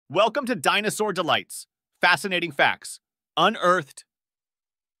Welcome to Dinosaur Delights, fascinating facts, unearthed.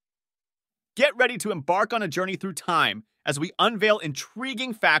 Get ready to embark on a journey through time as we unveil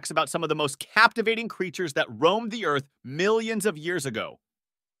intriguing facts about some of the most captivating creatures that roamed the earth millions of years ago.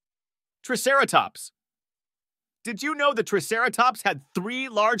 Triceratops. Did you know the Triceratops had 3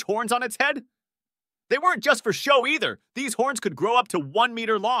 large horns on its head? They weren't just for show either. These horns could grow up to 1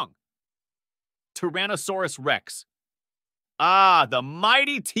 meter long. Tyrannosaurus rex. Ah, the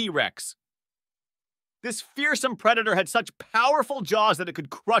mighty T-Rex. This fearsome predator had such powerful jaws that it could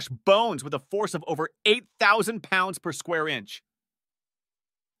crush bones with a force of over 8,000 pounds per square inch.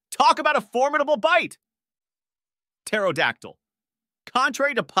 Talk about a formidable bite! Pterodactyl.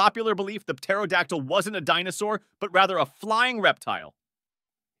 Contrary to popular belief, the pterodactyl wasn't a dinosaur, but rather a flying reptile.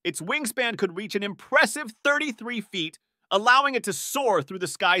 Its wingspan could reach an impressive 33 feet, allowing it to soar through the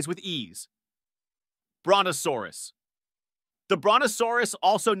skies with ease. Brontosaurus. The Brontosaurus,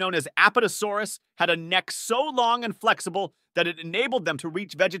 also known as Apatosaurus, had a neck so long and flexible that it enabled them to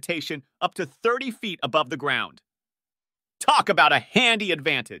reach vegetation up to 30 feet above the ground. Talk about a handy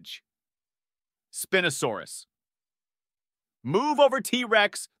advantage! Spinosaurus. Move over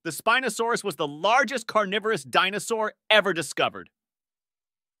T-Rex, the Spinosaurus was the largest carnivorous dinosaur ever discovered.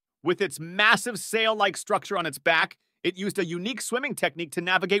 With its massive sail-like structure on its back, it used a unique swimming technique to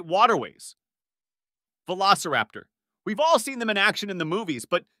navigate waterways. Velociraptor. We've all seen them in action in the movies,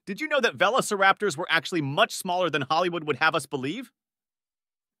 but did you know that Velociraptors were actually much smaller than Hollywood would have us believe?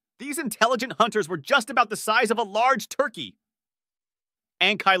 These intelligent hunters were just about the size of a large turkey.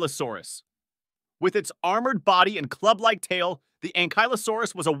 Ankylosaurus. With its armored body and club-like tail, the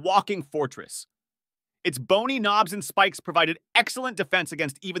Ankylosaurus was a walking fortress. Its bony knobs and spikes provided excellent defense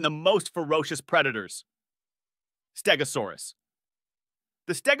against even the most ferocious predators. Stegosaurus.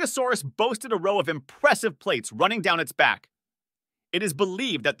 The Stegosaurus boasted a row of impressive plates running down its back. It is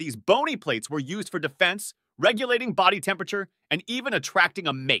believed that these bony plates were used for defense, regulating body temperature, and even attracting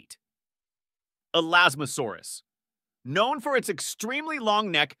a mate. Elasmosaurus. Known for its extremely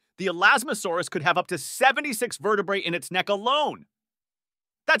long neck, the Elasmosaurus could have up to 76 vertebrae in its neck alone.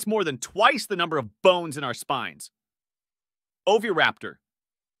 That's more than twice the number of bones in our spines. Oviraptor.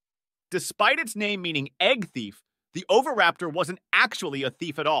 Despite its name meaning egg thief, the Oviraptor wasn't actually a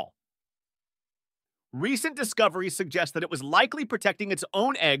thief at all. Recent discoveries suggest that it was likely protecting its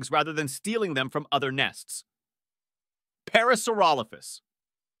own eggs rather than stealing them from other nests. Parasaurolophus.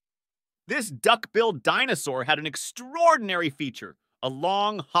 This duck-billed dinosaur had an extraordinary feature, a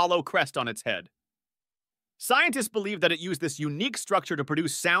long, hollow crest on its head. Scientists believe that it used this unique structure to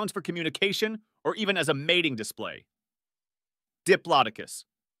produce sounds for communication or even as a mating display. Diplodocus.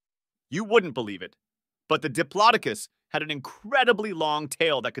 You wouldn't believe it, but the Diplodicus had an incredibly long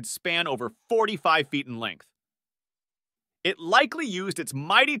tail that could span over 45 feet in length. It likely used its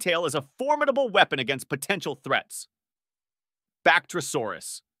mighty tail as a formidable weapon against potential threats.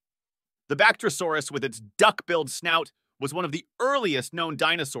 Bactrosaurus. The Bactrosaurus, with its duck-billed snout, was one of the earliest known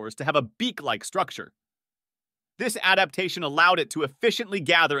dinosaurs to have a beak-like structure. This adaptation allowed it to efficiently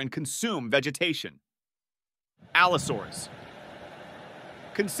gather and consume vegetation. Allosaurus.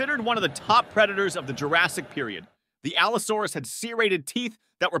 Considered one of the top predators of the Jurassic period, the Allosaurus had serrated teeth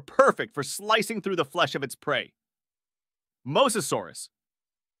that were perfect for slicing through the flesh of its prey. Mosasaurus.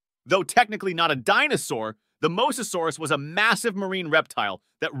 Though technically not a dinosaur, the Mosasaurus was a massive marine reptile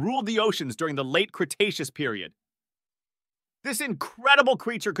that ruled the oceans during the late Cretaceous period. This incredible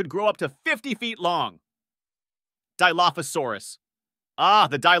creature could grow up to 50 feet long. Dilophosaurus. Ah,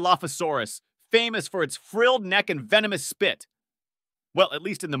 the Dilophosaurus, famous for its frilled neck and venomous spit. Well, at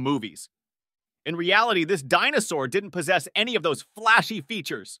least in the movies. In reality, this dinosaur didn't possess any of those flashy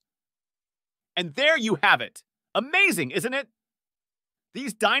features. And there you have it. Amazing, isn't it?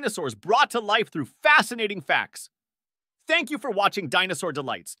 These dinosaurs brought to life through fascinating facts. Thank you for watching Dinosaur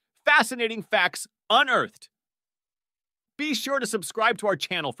Delights, fascinating facts unearthed. Be sure to subscribe to our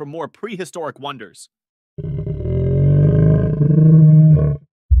channel for more prehistoric wonders.